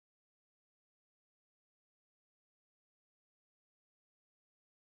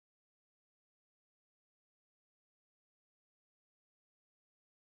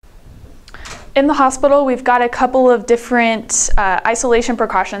In the hospital, we've got a couple of different isolation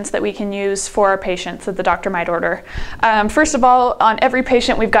precautions that we can use for our patients that the doctor might order. First of all, on every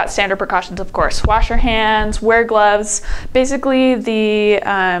patient, we've got standard precautions, of course. Wash your hands, wear gloves. Basically,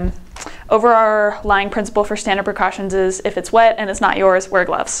 the overlying principle for standard precautions is if it's wet and it's not yours, wear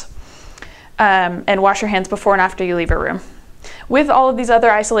gloves. And wash your hands before and after you leave your room. With all of these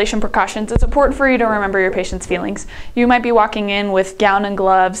other isolation precautions, it's important for you to remember your patient's feelings. You might be walking in with gown and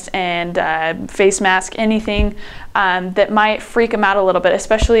gloves and face mask, anything that might freak them out a little bit,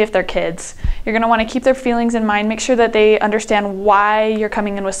 especially if they're kids. You're going to want to keep their feelings in mind, make sure that they understand why you're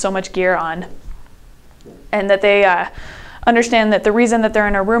coming in with so much gear on, and that they understand that the reason that they're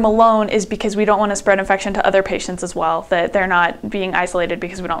in a room alone is because we don't want to spread infection to other patients as well, that they're not being isolated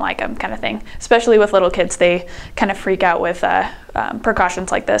because we don't like them, kind of thing. Especially with little kids, they kind of freak out with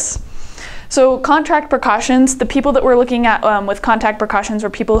precautions like this. So contact precautions, the people that we're looking at with contact precautions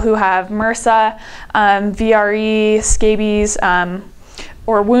were people who have MRSA, VRE, scabies,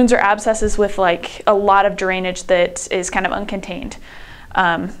 or wounds or abscesses with like a lot of drainage that is kind of uncontained.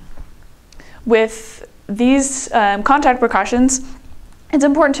 With these contact precautions, it's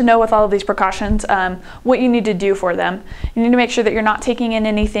important to know with all of these precautions what you need to do for them. You need to make sure that you're not taking in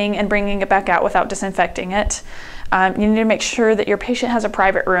anything and bringing it back out without disinfecting it. You need to make sure that your patient has a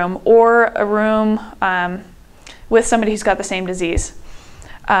private room or a room with somebody who's got the same disease.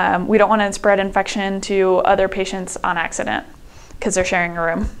 We don't want to spread infection to other patients on accident because they're sharing a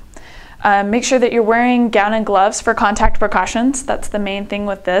room. Make sure that you're wearing gown and gloves for contact precautions. That's the main thing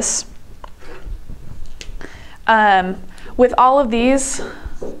with this. With all of these,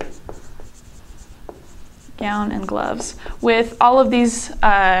 gown and gloves, with all of these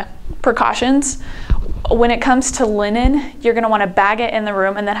precautions, when it comes to linen, you're going to want to bag it in the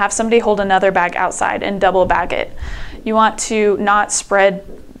room and then have somebody hold another bag outside and double bag it. You want to not spread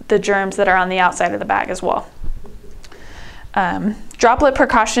the germs that are on the outside of the bag as well. Droplet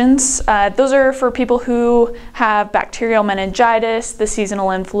precautions, those are for people who have bacterial meningitis, the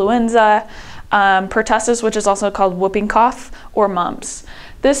seasonal influenza, pertussis, which is also called whooping cough, or mumps.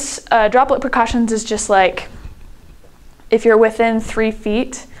 This droplet precautions is just like if you're within 3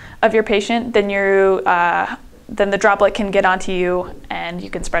 feet of your patient, then the droplet can get onto you and you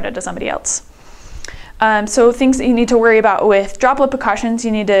can spread it to somebody else. So things that you need to worry about with droplet precautions,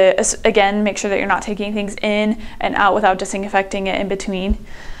 you need to, again, make sure that you're not taking things in and out without disinfecting it in between.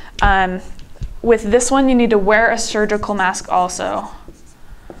 With this one, you need to wear a surgical mask also.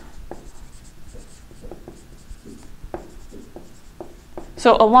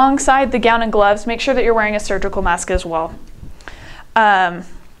 So alongside the gown and gloves, make sure that you're wearing a surgical mask as well.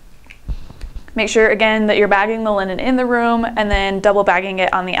 Make sure, again, that you're bagging the linen in the room and then double bagging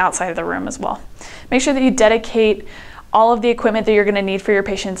it on the outside of the room as well. Make sure that you dedicate all of the equipment that you're going to need for your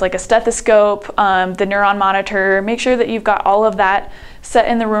patients, like a stethoscope, the neuron monitor. Make sure that you've got all of that set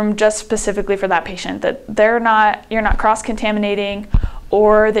in the room just specifically for that patient, that you're not cross-contaminating,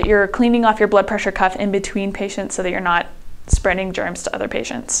 or that you're cleaning off your blood pressure cuff in between patients so that you're not spreading germs to other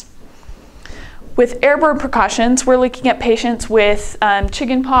patients. With airborne precautions, we're looking at patients with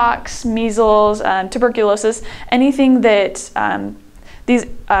chickenpox, measles, tuberculosis, anything that these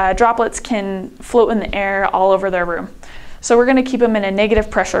droplets can float in the air all over their room. So we're going to keep them in a negative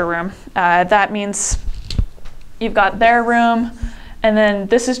pressure room. That means you've got their room, and then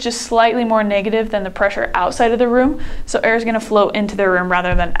this is just slightly more negative than the pressure outside of the room, so air is going to flow into their room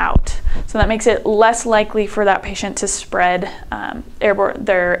rather than out. So that makes it less likely for that patient to spread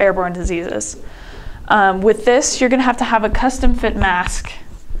their airborne diseases. With this, you're going to have a custom fit mask.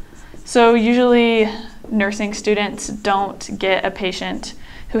 So usually nursing students don't get a patient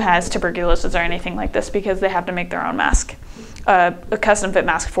who has tuberculosis or anything like this because they have to make their own mask, a custom fit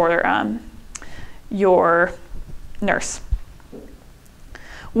mask for your nurse.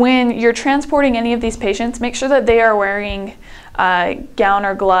 When you're transporting any of these patients, make sure that they are wearing gown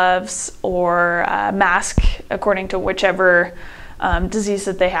or gloves or mask according to whichever disease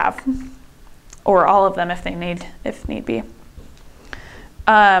that they have, or all of them if need be.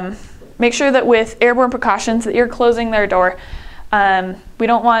 Make sure that with airborne precautions that you're closing their door. We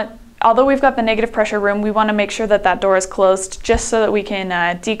don't want, although we've got the negative pressure room, we want to make sure that that door is closed just so that we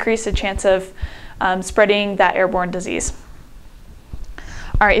can decrease the chance of spreading that airborne disease.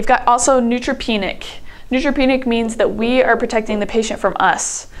 All right, you've got also neutropenic. Neutropenic means that we are protecting the patient from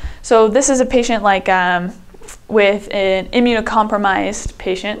us. So this is a patient like with an immunocompromised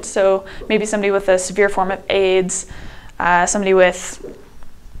patient, so maybe somebody with a severe form of AIDS, somebody with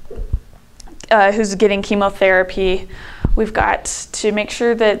who's getting chemotherapy. We've got to make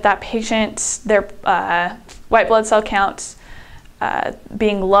sure that that patient, their white blood cell count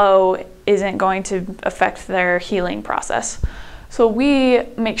being low isn't going to affect their healing process. So we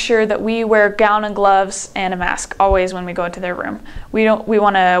make sure that we wear a gown and gloves and a mask always when we go into their room. We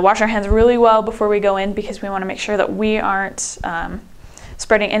want to wash our hands really well before we go in, because we want to make sure that we aren't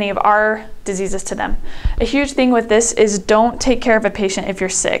spreading any of our diseases to them. A huge thing with this is don't take care of a patient if you're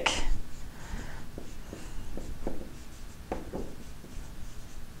sick.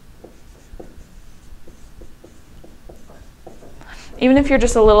 Even if you're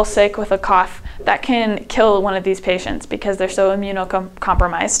just a little sick with a cough, that can kill one of these patients because they're so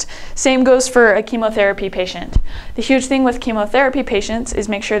immunocompromised. Same goes for a chemotherapy patient. The huge thing with chemotherapy patients is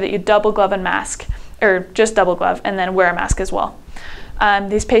make sure that you double glove and mask, or just double glove and then wear a mask as well.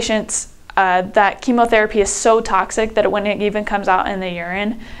 These patients, that chemotherapy is so toxic that when it even comes out in the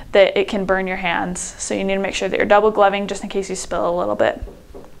urine, that it can burn your hands. So you need to make sure that you're double gloving just in case you spill a little bit.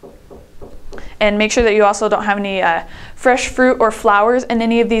 And make sure that you also don't have any fresh fruit or flowers in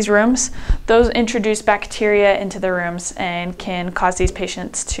any of these rooms. Those introduce bacteria into the rooms and can cause these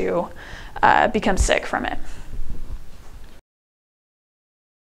patients to become sick from it.